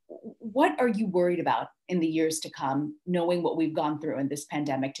 What are you worried about in the years to come, knowing what we've gone through in this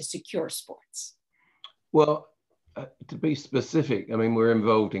pandemic to secure sports? Well, to be specific, I mean, we're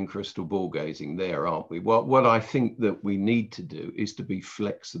involved in crystal ball gazing there, aren't we? What I think that we need to do is to be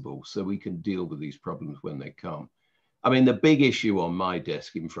flexible so we can deal with these problems when they come. I mean, the big issue on my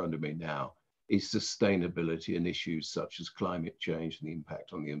desk in front of me now is sustainability and issues such as climate change and the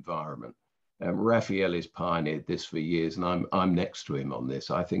impact on the environment. Raffaele has pioneered this for years, and I'm next to him on this.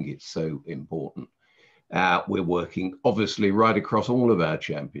 I think it's so important. We're working obviously right across all of our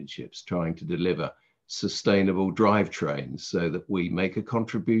championships, trying to deliver sustainable drivetrains so that we make a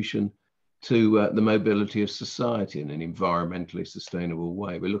contribution to the mobility of society in an environmentally sustainable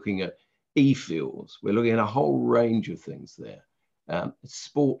way. We're looking at e-fuels. We're looking at a whole range of things there.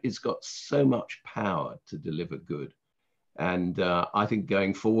 Sport has got so much power to deliver good. And I think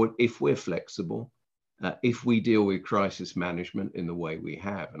going forward, if we're flexible, if we deal with crisis management in the way we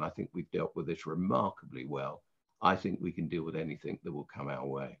have, and I think we've dealt with this remarkably well, I think we can deal with anything that will come our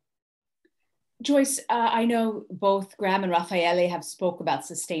way. Joyce, I know both Graham and Raffaele have spoke about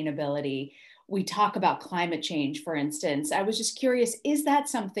sustainability. We talk about climate change, for instance. I was just curious, is that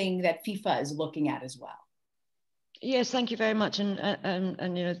something that FIFA is looking at as well? Yes, thank you very much. And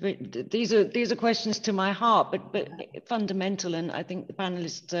you know, these are questions to my heart, but fundamental. And I think the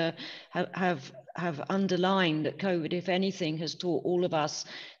panelists have underlined that COVID, if anything, has taught all of us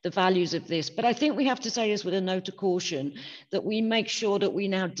the values of this. But I think we have to say this with a note of caution, that we make sure that we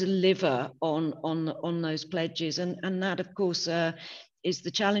now deliver on those pledges, and that, of course, is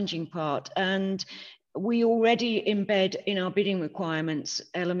the challenging part. And we already embed in our bidding requirements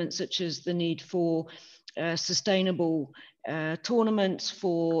elements such as the need for sustainable tournaments,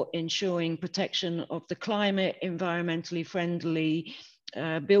 for ensuring protection of the climate, environmentally friendly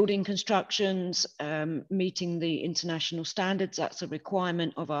building constructions, meeting the international standards. That's a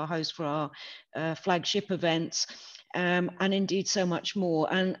requirement of our host for our flagship events. And indeed so much more.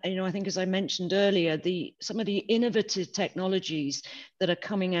 And you know, I think, as I mentioned earlier, some of the innovative technologies that are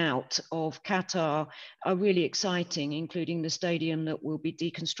coming out of Qatar are really exciting, including the stadium that will be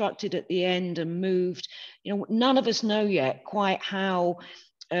deconstructed at the end and moved. You know, none of us know yet quite how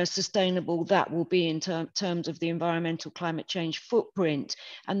sustainable that will be in terms of the environmental climate change footprint,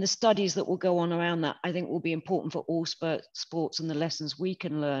 and the studies that will go on around that, I think, will be important for all sports and the lessons we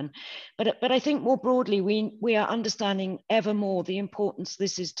can learn. But I think more broadly, we are understanding ever more the importance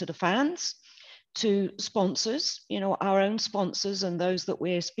this is to the fans, to sponsors, you know, our own sponsors and those that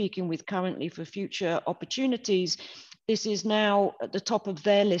we're speaking with currently for future opportunities. this is now at the top of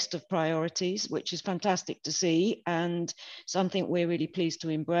their list of priorities, which is fantastic to see and something we're really pleased to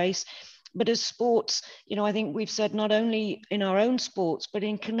embrace. But as sports, you know, I think we've said not only in our own sports, but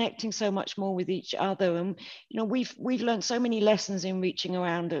in connecting so much more with each other. And, you know, we've learned so many lessons in reaching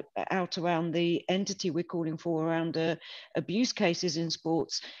out around the entity we're calling for around abuse cases in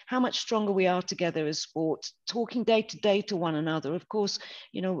sports, how much stronger we are together as sports, talking day to day to one another. Of course,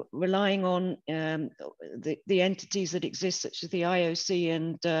 you know, relying on the entities that exist, such as the IOC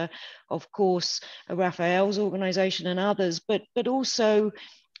and, of course, Raphael's organization and others, but also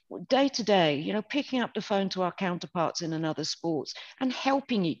day to day, you know, picking up the phone to our counterparts in another sports and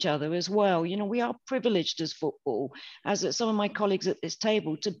helping each other as well. You know, we are privileged as football, as some of my colleagues at this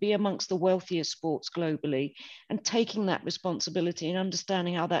table, to be amongst the wealthiest sports globally, and taking that responsibility and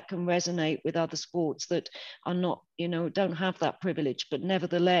understanding how that can resonate with other sports that are not, you know, don't have that privilege, but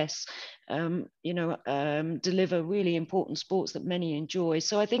nevertheless, deliver really important sports that many enjoy.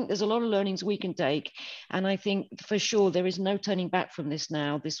 So I think there's a lot of learnings we can take. And I think for sure, there is no turning back from this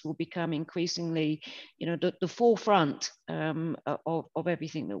now. This will become increasingly, you know, the forefront of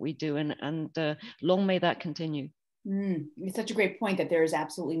everything that we do. And long may that continue. It's such a great point that there is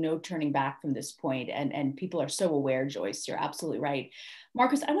absolutely no turning back from this point, and people are so aware, Joyce. You're absolutely right.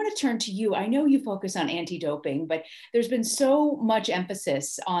 Marcus, I want to turn to you. I know you focus on anti-doping, but there's been so much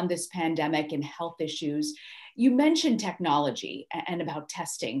emphasis on this pandemic and health issues. You mentioned technology and about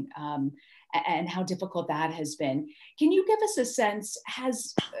testing and how difficult that has been. Can you give us a sense,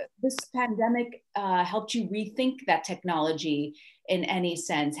 has this pandemic helped you rethink that technology in any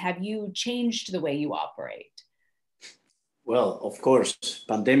sense? Have you changed the way you operate? Well, of course,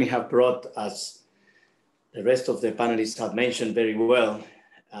 pandemic have brought, as the rest of the panelists have mentioned very well,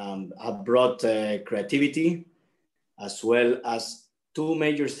 have brought creativity, as well as two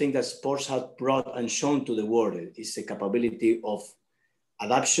major things that sports have brought and shown to the world is the capability of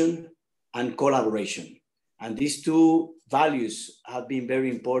adaptation and collaboration. And these two values have been very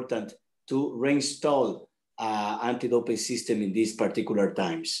important to reinstall anti-doping system in these particular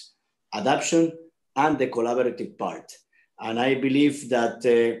times. Adaptation and the collaborative part. And I believe that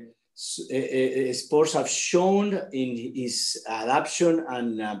sports have shown in its adaptation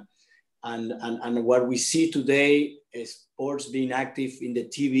and what we see today, sports being active in the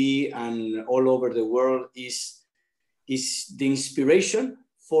TV and all over the world is the inspiration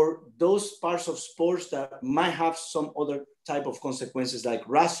for those parts of sports that might have some other type of consequences, like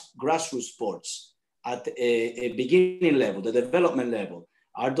grassroots sports at a beginning level, the development level,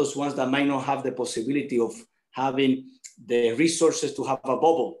 are those ones that might not have the possibility of having the resources to have a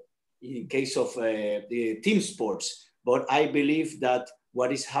bubble in case of the team sports. But I believe that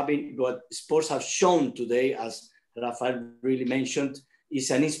what sports have shown today, as Rafael really mentioned,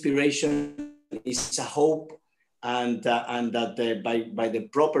 is an inspiration, is a hope, and that by the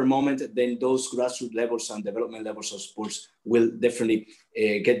proper moment, then those grassroots levels and development levels of sports will definitely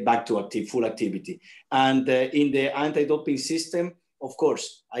get back to full activity. And in the anti-doping system, of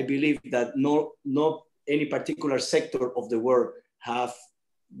course, I believe that not any particular sector of the world have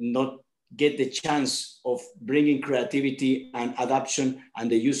not get the chance of bringing creativity and adaptation and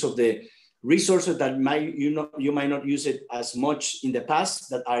the use of the resources that you might not use it as much in the past,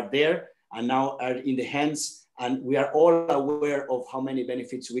 that are there and now are in the hands. And we are all aware of how many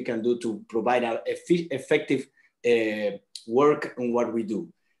benefits we can do to provide an effective work on what we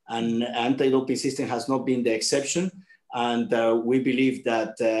do. And anti-doping system has not been the exception. And we believe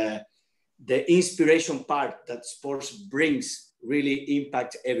that the inspiration part that sports brings really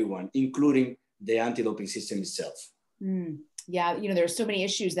impact everyone, including the anti-doping system itself. Yeah, you know, there's so many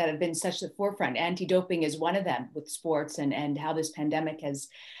issues that have been such the forefront. Anti-doping is one of them with sports, and how this pandemic has,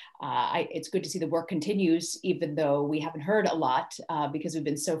 it's good to see the work continues, even though we haven't heard a lot because we've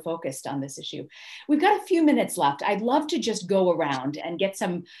been so focused on this issue. We've got a few minutes left. I'd love to just go around and get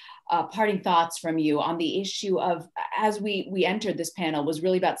some parting thoughts from you on the issue of, as we entered this panel, was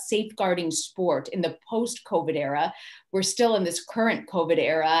really about safeguarding sport in the post-COVID era. We're still in this current COVID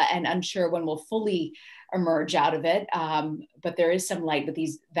era and unsure when we'll fully emerge out of it. But there is some light with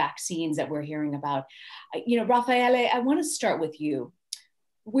these vaccines that we're hearing about. You know, Raffaele, I want to start with you.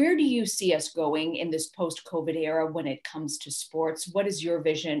 Where do you see us going in this post-COVID era when it comes to sports? What is your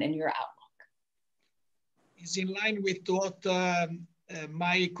vision and your outlook? It's in line with what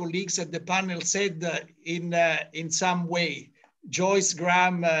my colleagues at the panel said in some way, Joyce,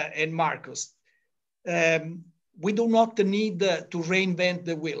 Graham, and Marcus. We do not need to reinvent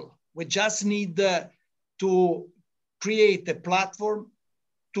the wheel. We just need to create a platform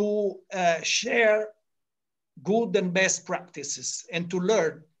to share good and best practices and to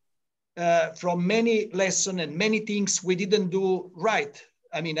learn from many lessons and many things we didn't do right.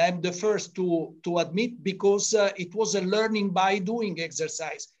 I mean, I'm the first to admit, because it was a learning by doing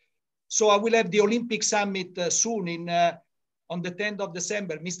exercise. So I will have the Olympic Summit soon on the 10th of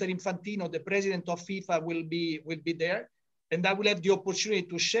December. Mr. Infantino, the president of FIFA, will be there. And I will have the opportunity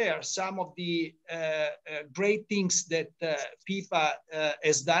to share some of the great things that FIFA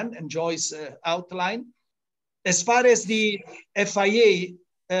has done and Joyce outlined. As far as the FIA,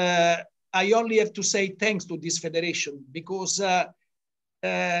 I only have to say thanks to this federation, because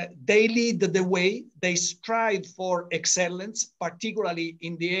they lead the way. They strive for excellence, particularly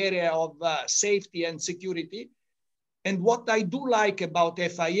in the area of safety and security. And what I do like about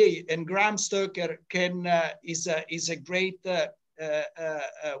FIA, and Graham Stoker is a great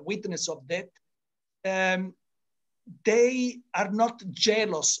witness of that, they are not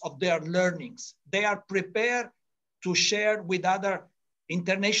jealous of their learnings. They are prepared to share with other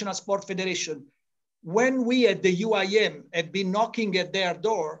international sport federations. When we at the UIM have been knocking at their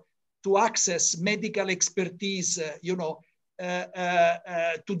door to access medical expertise,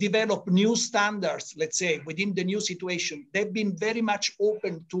 to develop new standards, let's say, within the new situation, they've been very much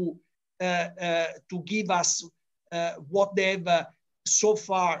open to give us what they've so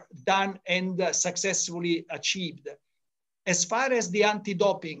far done and successfully achieved. As far as the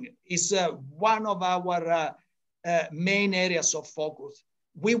anti-doping is one of our main areas of focus.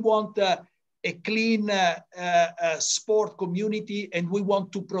 We want a clean sport community, and we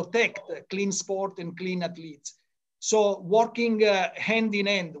want to protect clean sport and clean athletes. So working hand in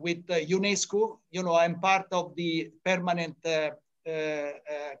hand with UNESCO, I'm part of the permanent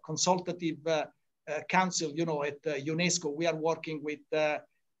consultative council, at UNESCO. We are working with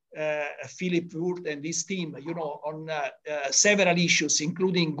Philip Wurt and his team, on several issues,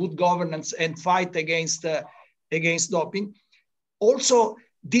 including good governance and fight against doping. Also,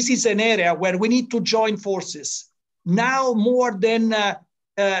 this is an area where we need to join forces now more than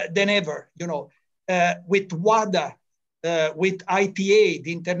ever, with WADA, with ITA,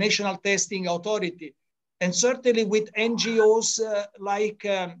 the International Testing Authority, and certainly with NGOs like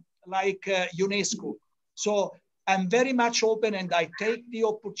UNESCO. So I'm very much open, and I take the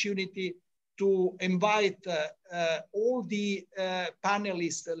opportunity to invite all the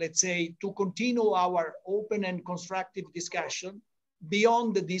panelists, let's say, to continue our open and constructive discussion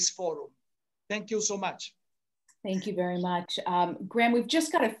beyond this forum. Thank you so much. Thank you very much. Graham, we've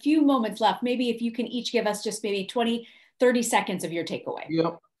just got a few moments left. Maybe if you can each give us just maybe 20, 30 seconds of your takeaway.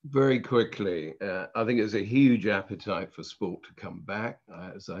 Yep, very quickly. I think there's a huge appetite for sport to come back.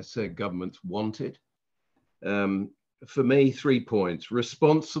 As I said, governments want it. For me, 3 points.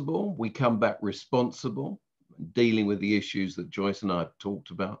 Responsible, we come back responsible, dealing with the issues that Joyce and I have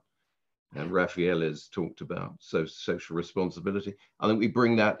talked about, and Raphael has talked about, so social responsibility. I think we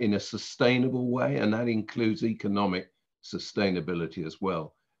bring that in a sustainable way, and that includes economic sustainability as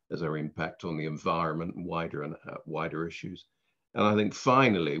well as our impact on the environment and wider issues. And I think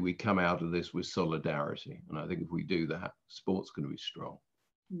finally, we come out of this with solidarity. And I think if we do that, sport's going to be strong.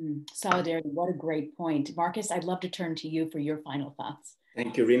 Solidarity, what a great point. Marcus, I'd love to turn to you for your final thoughts.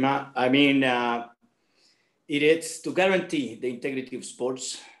 Thank you, Rima. I mean, it is to guarantee the integrity of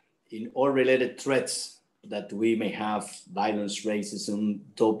sports in all related threats that we may have, violence, racism,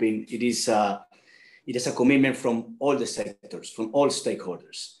 doping. It is a commitment from all the sectors, from all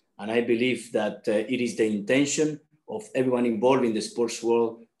stakeholders. And I believe that it is the intention of everyone involved in the sports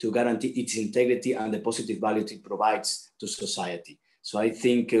world to guarantee its integrity and the positive value it provides to society. So I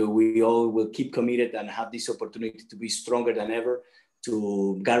think we all will keep committed and have this opportunity to be stronger than ever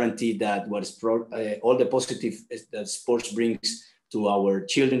to guarantee that all the positive that sports brings to our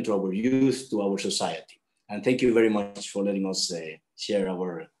children, to our youth, to our society. And thank you very much for letting us share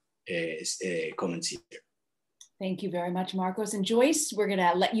our comments here. Thank you very much, Marcos. And Joyce, we're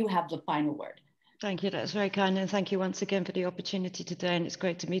gonna let you have the final word. Thank you, that's very kind. And thank you once again for the opportunity today. And it's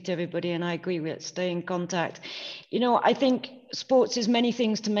great to meet everybody. And I agree with stay in contact. I think sports is many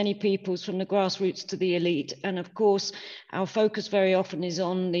things to many people, from the grassroots to the elite. And of course, our focus very often is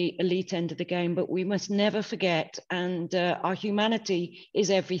on the elite end of the game, but we must never forget, and our humanity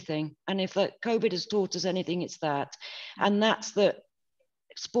is everything. And if COVID has taught us anything, it's that. And that's that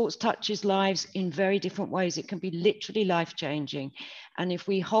sports touches lives in very different ways. It can be literally life-changing. And if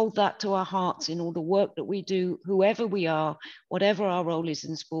we hold that to our hearts in all the work that we do, whoever we are, whatever our role is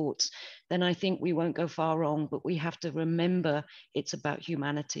in sports, then I think we won't go far wrong. But we have to remember it's about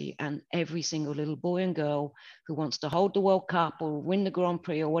humanity and every single little boy and girl who wants to hold the World Cup or win the Grand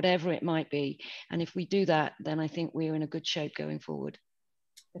Prix or whatever it might be. And if we do that, then I think we're in a good shape going forward.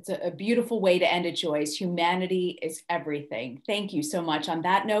 It's a beautiful way to end it, Joyce. Humanity is everything. Thank you so much. On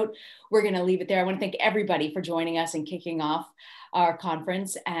that note, we're going to leave it there. I want to thank everybody for joining us and kicking off our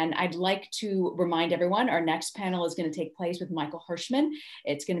conference. And I'd like to remind everyone, our next panel is going to take place with Michael Hirschman.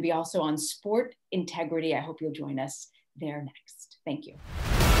 It's going to be also on sport integrity. I hope you'll join us there next. Thank you.